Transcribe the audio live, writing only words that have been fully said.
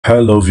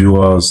Hello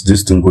viewers,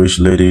 distinguished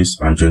ladies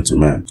and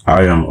gentlemen.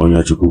 I am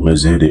Onyachukwu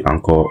Meze, the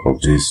anchor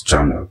of this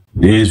channel.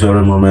 This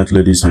very moment,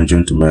 ladies and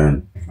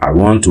gentlemen, I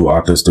want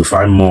to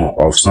testify more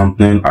of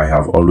something I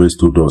have always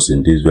told us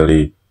in this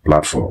very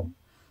platform.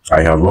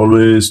 I have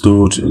always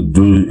told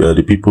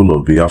the people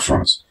of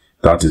Biafra,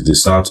 that is the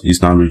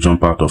southeastern region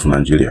part of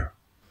Nigeria,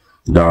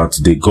 that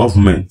the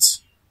government,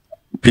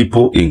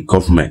 people in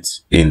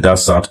government in that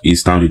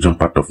southeastern region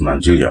part of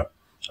Nigeria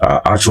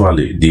are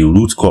actually the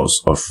root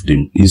cause of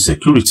the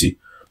insecurity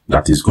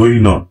that is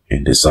going on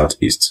in the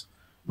southeast.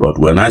 But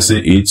when I say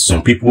it,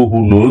 some people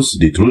who knows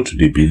the truth,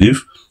 they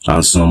believe,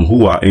 and some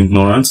who are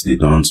ignorant, they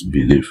don't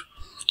believe.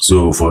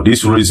 So for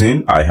this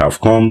reason, I have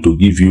come to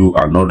give you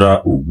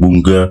another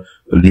Ubunga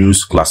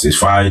news,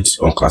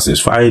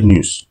 unclassified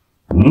news,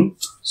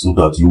 so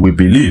that you will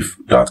believe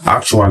that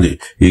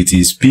actually it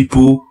is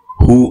people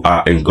who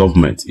are in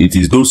government, it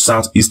is those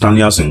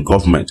southeasterners in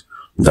government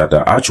that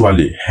are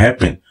actually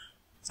helping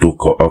to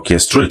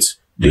orchestrate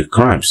the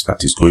crimes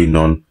that is going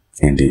on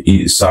in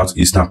the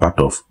southeastern part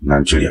of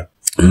Nigeria.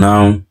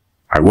 Now,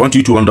 I want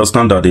you to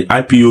understand that the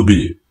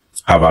ipob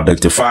have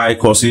identified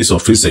causes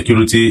of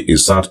insecurity in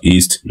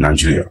southeast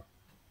Nigeria.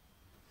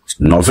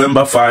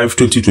 November 5,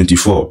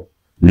 2024,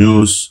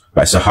 news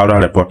by Sahara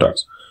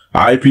reporters.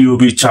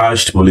 ipob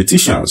charged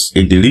politicians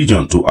in the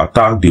region to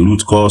attack the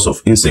root cause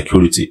of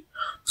insecurity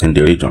in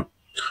the region,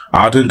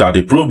 adding that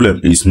the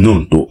problem is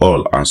known to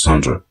all and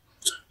sundry.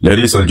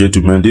 Ladies and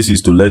gentlemen, this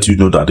is to let you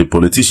know that the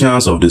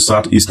politicians of the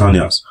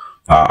southeasterners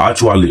are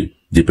actually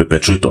the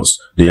perpetrators.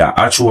 They are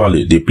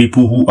actually the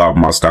people who are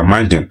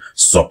masterminding,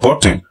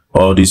 supporting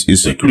all this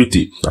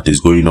insecurity that is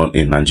going on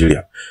in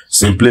Nigeria,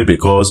 simply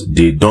because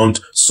they don't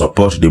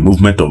support the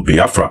movement of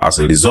Biafra as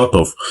a result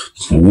of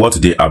what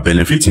they are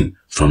benefiting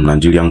from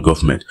Nigerian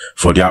government.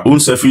 For their own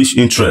selfish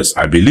interests,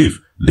 I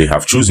believe they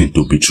have chosen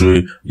to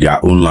betray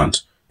their own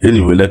land.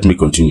 Anyway, let me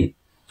continue.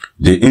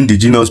 The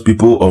indigenous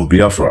people of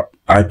Biafra,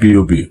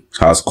 ipob,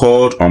 has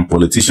called on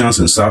politicians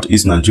in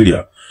southeast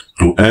Nigeria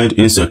to end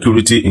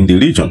insecurity in the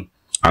region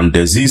and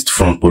desist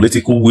from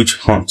political witch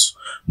hunts,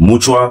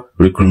 mutual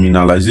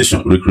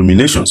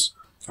recriminations,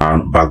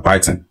 and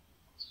backbiting.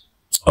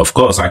 Of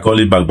course, I call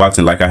it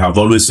backbiting like I have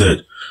always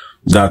said,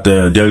 that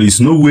there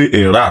is no way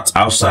a rat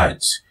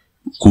outside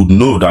could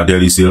know that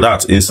there is a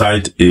rat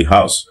inside a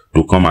house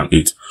to come and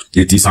eat.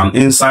 It is an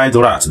inside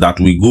rat that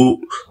we go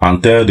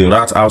and tell the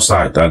rat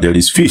outside that there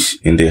is fish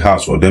in the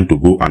house for them to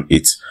go and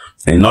eat.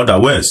 In other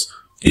words,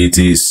 it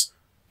is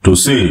to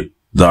say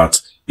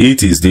that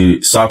it is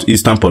the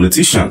southeastern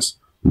politicians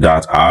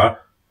that are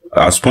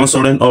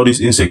sponsoring all this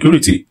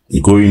insecurity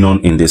going on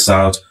in the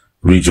south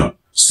region,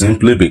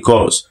 simply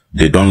because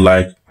they don't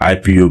like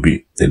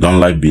ipob, they don't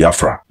like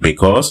Biafra,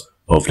 because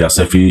of their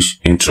selfish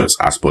interests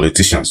as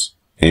politicians,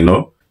 you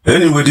know.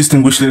 Anyway,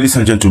 distinguished ladies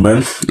and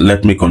gentlemen,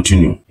 let me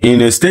continue.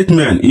 In a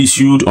statement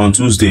issued on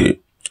Tuesday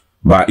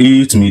by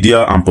IT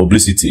Media and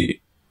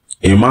Publicity,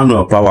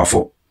 Emmanuel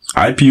Powerful,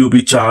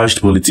 ipob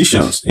charged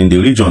politicians in the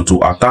region to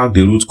attack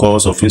the root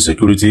cause of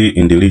insecurity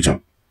in the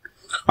region,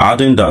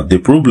 adding that the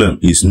problem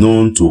is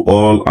known to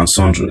all and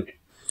sundry.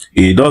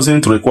 It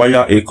doesn't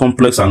require a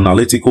complex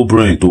analytical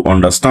brain to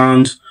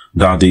understand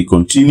that the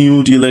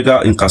continued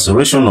illegal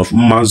incarceration of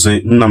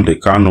nnamdi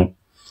Kanu,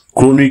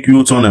 chronic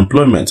youth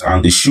unemployment,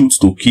 and the shoot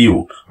to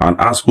kill and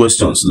ask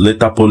questions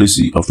later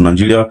policy of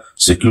Nigeria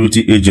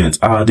security agents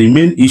are the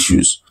main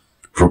issues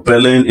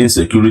propelling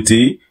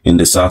insecurity in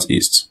the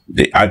southeast,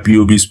 the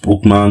ipob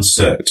spokesman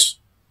said.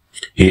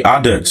 He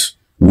added,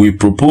 "We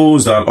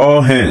propose that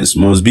all hands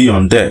must be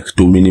on deck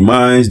to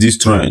minimize this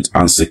trend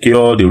and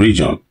secure the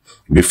region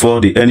before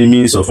the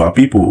enemies of our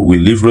people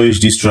will leverage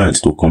this trend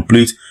to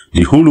complete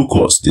the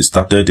Holocaust they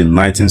started in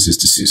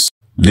 1966.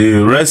 The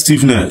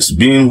restiveness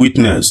being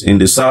witnessed in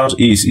the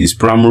southeast is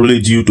primarily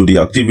due to the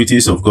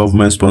activities of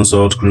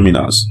government-sponsored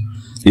criminals.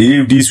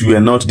 If this were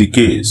not the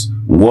case,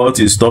 what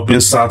is stopping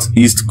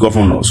southeast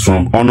governors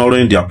from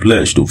honoring their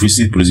pledge to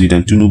visit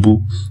President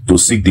Tinubu to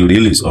seek the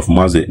release of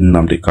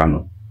nnamdi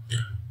Kanu?"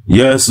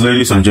 Yes,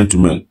 ladies and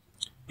gentlemen,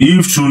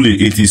 if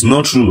truly it is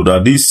not true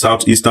that these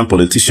southeastern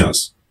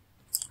politicians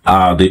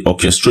are the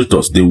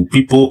orchestrators, the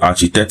people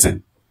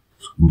agitating,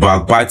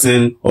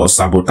 backbiting, or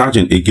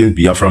sabotaging against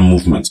Biafra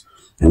movement,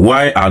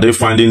 why are they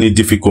finding it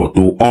difficult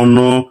to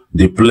honor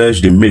the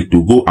pledge they make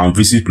to go and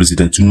visit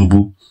President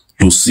Tinubu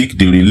to seek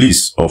the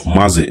release of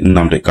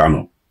nnamdi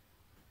Kanu?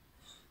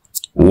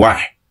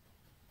 Why?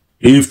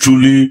 If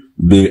truly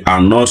they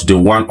are not the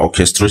one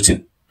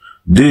orchestrating,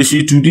 they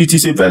should do it.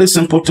 Is a very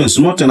simple thing,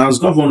 small thing. As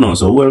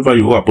governors or wherever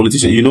you are,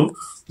 politician, you know,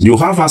 you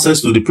have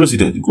access to the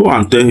president. Go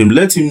and tell him,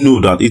 let him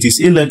know that it is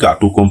illegal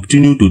to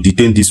continue to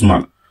detain this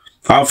man.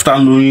 After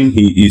knowing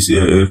he is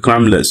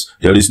crimeless,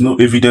 there is no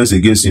evidence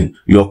against him.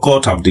 Your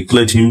court have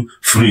declared him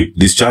free,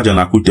 discharged and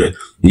acquitted.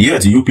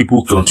 Yet you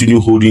people continue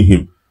holding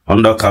him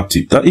under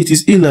captive. That it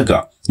is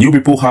illegal. You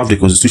people have the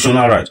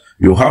constitutional right.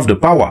 You have the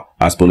power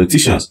as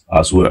politicians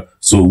as well.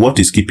 So what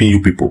is keeping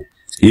you people?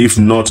 If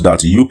not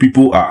that you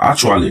people are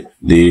actually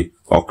the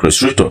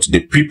orchestrators,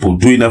 the people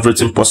doing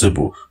everything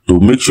possible to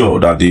make sure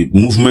that the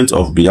movement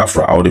of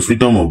Biafra or the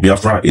freedom of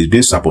Biafra is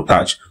being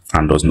sabotaged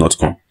and does not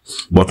come.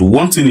 But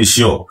one thing is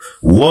sure,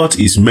 what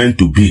is meant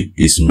to be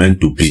is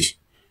meant to be.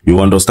 You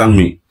understand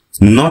me?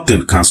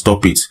 Nothing can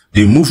stop it.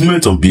 The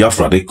movement of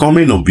Biafra, the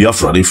coming of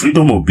Biafra, the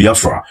freedom of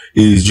Biafra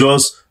is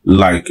just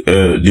like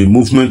the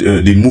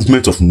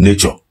movement of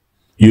nature.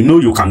 You know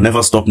you can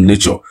never stop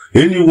nature.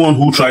 Anyone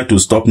who tries to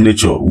stop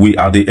nature will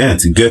at the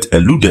end get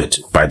eluded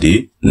by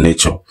the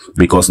nature.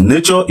 Because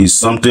nature is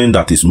something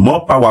that is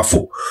more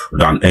powerful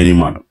than any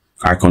man.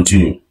 I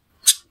continue.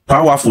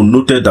 Powerful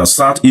noted that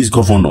Southeast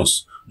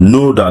governors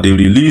know that the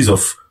release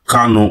of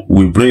Kanu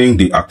will bring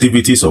the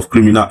activities of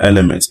criminal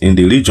elements in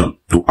the region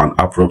to an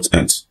abrupt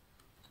end.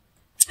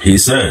 He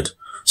said,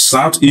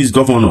 Southeast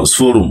Governors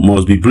Forum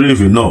must be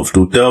brave enough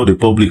to tell the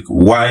public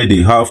why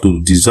they have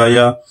no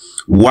desire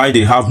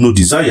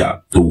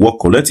to work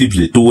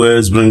collectively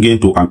towards bringing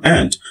to an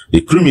end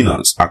the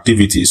criminal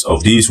activities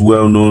of these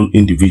well-known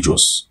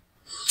individuals.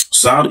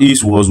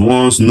 Southeast was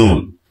once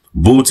known,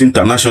 both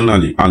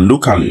internationally and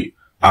locally,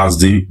 as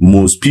the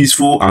most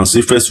peaceful and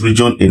safest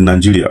region in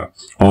Nigeria,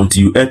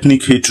 until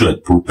ethnic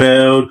hatred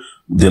propelled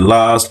the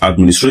last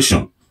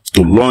administration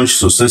to launch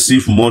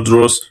successive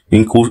murderous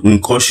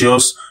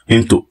incursions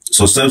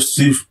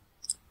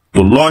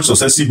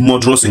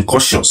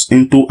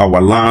into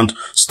our land,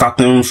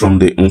 starting from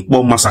the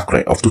Ekpa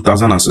massacre of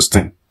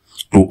 2016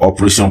 to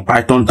Operation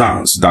Python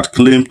Dance that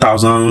claimed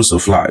thousands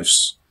of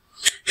lives.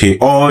 He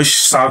urged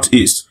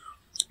Southeast.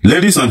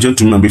 Ladies and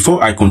gentlemen,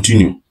 before I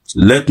continue,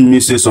 let me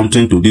say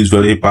something to this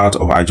very part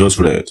of I just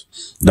read,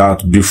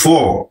 that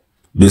before,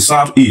 the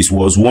Southeast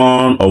was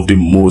one of the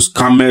most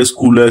calmest,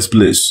 coolest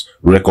places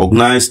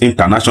recognized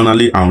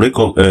internationally and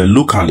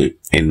locally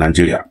in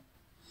Nigeria.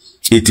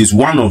 It is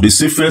one of the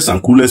safest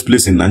and coolest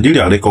places in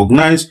Nigeria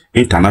recognized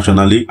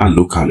internationally and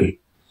locally.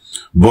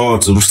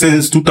 But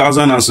since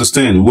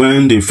 2016,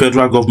 when the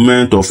federal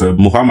government of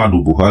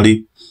Muhammadu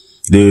Buhari,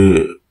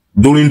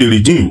 during the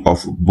regime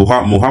of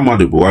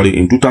Muhammadu Buhari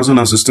in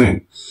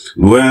 2016,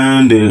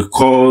 when they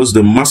caused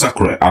the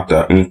massacre at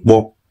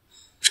Ekpa,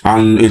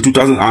 and in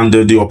 2000, and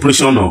the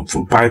operation of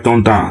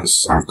Python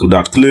Dance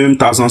that claimed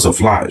thousands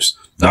of lives,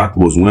 that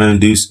was when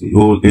this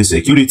whole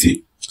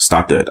insecurity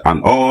started.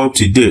 And up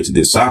to date,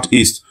 the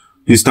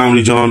eastern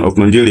region of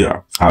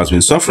Nigeria has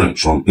been suffering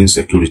from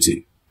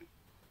insecurity.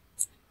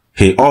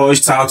 He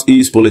urged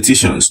Southeast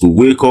politicians to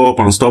wake up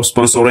and stop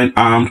sponsoring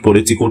armed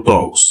political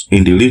talks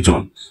in the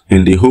region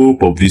in the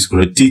hope of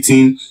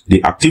discrediting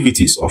the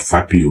activities of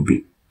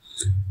ipob.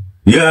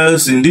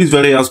 Yes, in this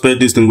very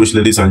aspect, distinguished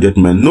ladies and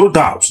gentlemen, no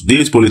doubt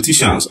these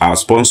politicians are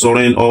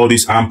sponsoring all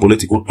these armed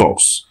political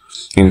talks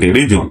in the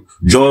region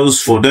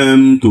just for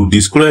them to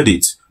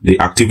discredit the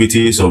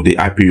activities of the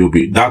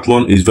ipob. That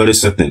one is very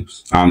certain.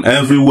 And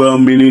every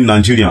well-meaning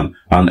Nigerian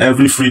and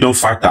every freedom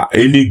fighter,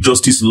 any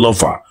justice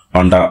lover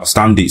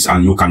understand this,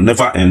 and you can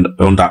never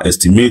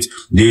underestimate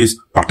this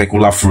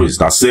particular phrase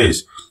that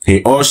says,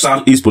 he urged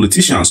Southeast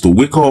politicians to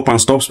wake up and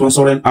stop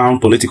sponsoring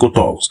armed political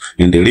talks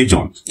in the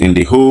region in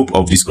the hope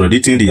of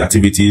discrediting the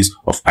activities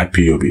of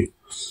ipob.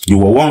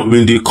 You are one,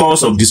 in the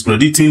course of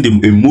discrediting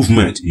the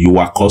movement, you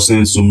are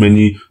causing so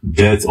many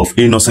deaths of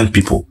innocent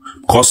people,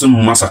 causing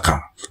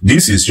massacre.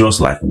 This is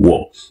just like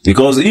war.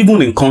 Because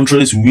even in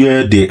countries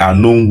where there are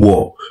no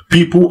war,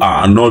 people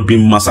are not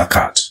being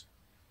massacred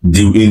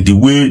in the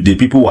way the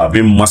people are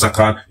being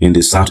massacred in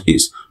the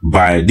Southeast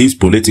by these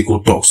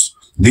political talks,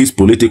 these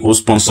political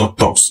sponsored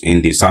talks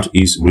in the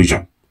Southeast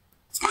region.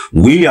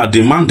 We are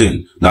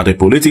demanding that the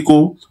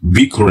political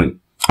bickering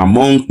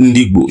among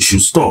Igbo should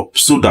stop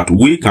so that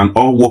we can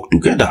all work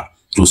together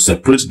to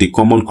separate the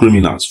common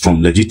criminals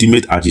from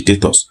legitimate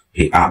agitators,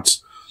 he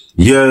adds.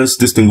 Yes,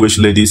 distinguished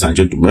ladies and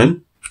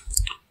gentlemen,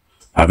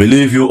 I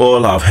believe you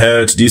all have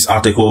heard this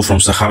article from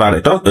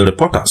Sahara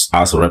Reporters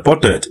as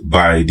reported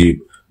by the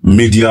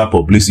Media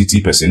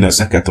Publicity Personnel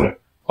Secretary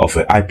of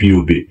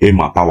ipob,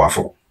 Emma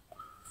Powerful.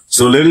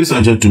 So, ladies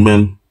and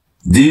gentlemen,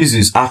 this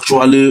is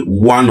actually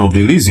one of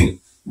the reasons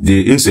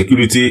the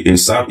insecurity in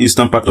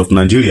southeastern part of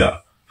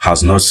Nigeria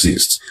has not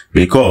ceased,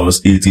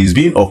 because it is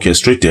being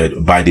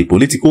orchestrated by the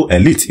political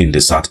elite in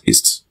the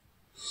southeast.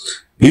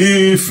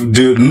 If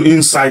the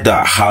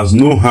insider has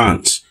no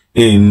hand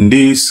in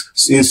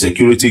this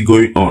insecurity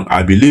going on,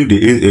 I believe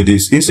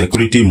this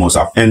insecurity must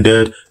have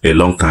ended a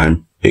long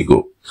time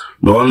ago.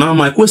 But now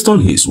my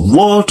question is,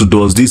 what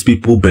does these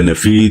people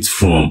benefit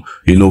from,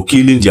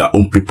 killing their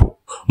own people,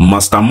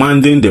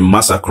 masterminding the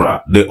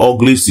massacre, the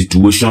ugly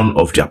situation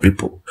of their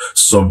people,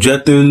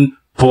 subjecting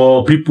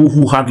poor people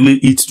who hardly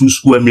eat 2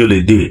 square meals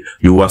a day?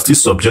 You are still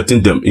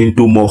subjecting them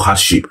into more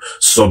hardship,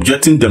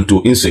 subjecting them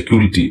to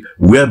insecurity,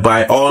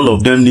 whereby all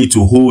of them need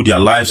to hold their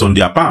lives on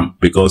their palm,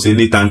 because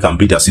any time can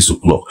be their 6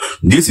 o'clock.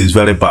 This is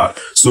very bad.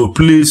 So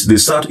please, the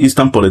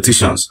southeastern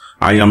politicians,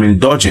 I am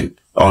indulging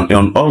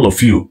on all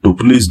of you to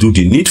please do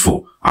the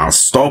needful and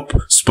stop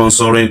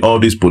sponsoring all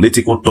these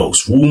political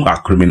talks whom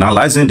are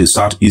criminalizing the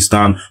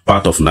southeastern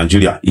part of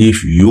Nigeria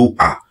if you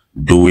are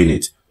doing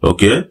it.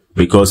 Okay?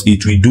 because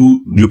it will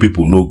do you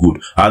people no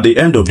good. At the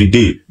end of the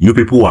day, you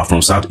people are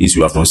from Southeast,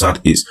 you are from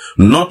Southeast.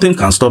 Nothing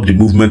can stop the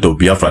movement of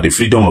Biafra, the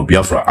freedom of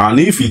Biafra. And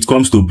if it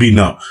comes to be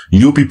now,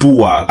 you people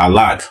who are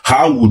alive,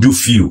 how would you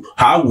feel?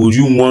 How would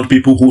you want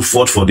people who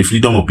fought for the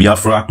freedom of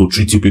Biafra to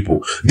treat you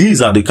people?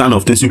 These are the kind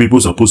of things you people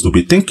are supposed to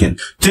be thinking.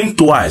 Think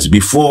twice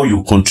before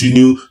you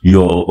continue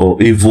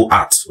your evil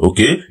act,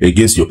 okay,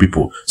 against your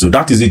people. So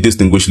that is it,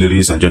 distinguished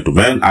ladies and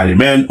gentlemen. I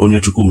remain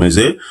Onyechukwu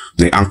Meze,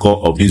 the anchor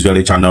of this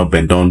very channel,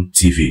 Bendon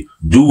TV.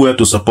 Do well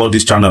to support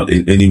this channel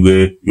in any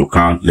way you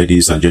can,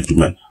 ladies and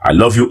gentlemen. I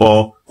love you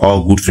all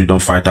good freedom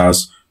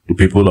fighters, the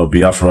people of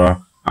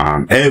Biafra,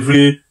 and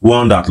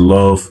everyone that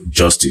love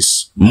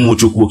justice.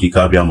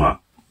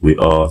 We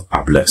all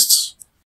are blessed.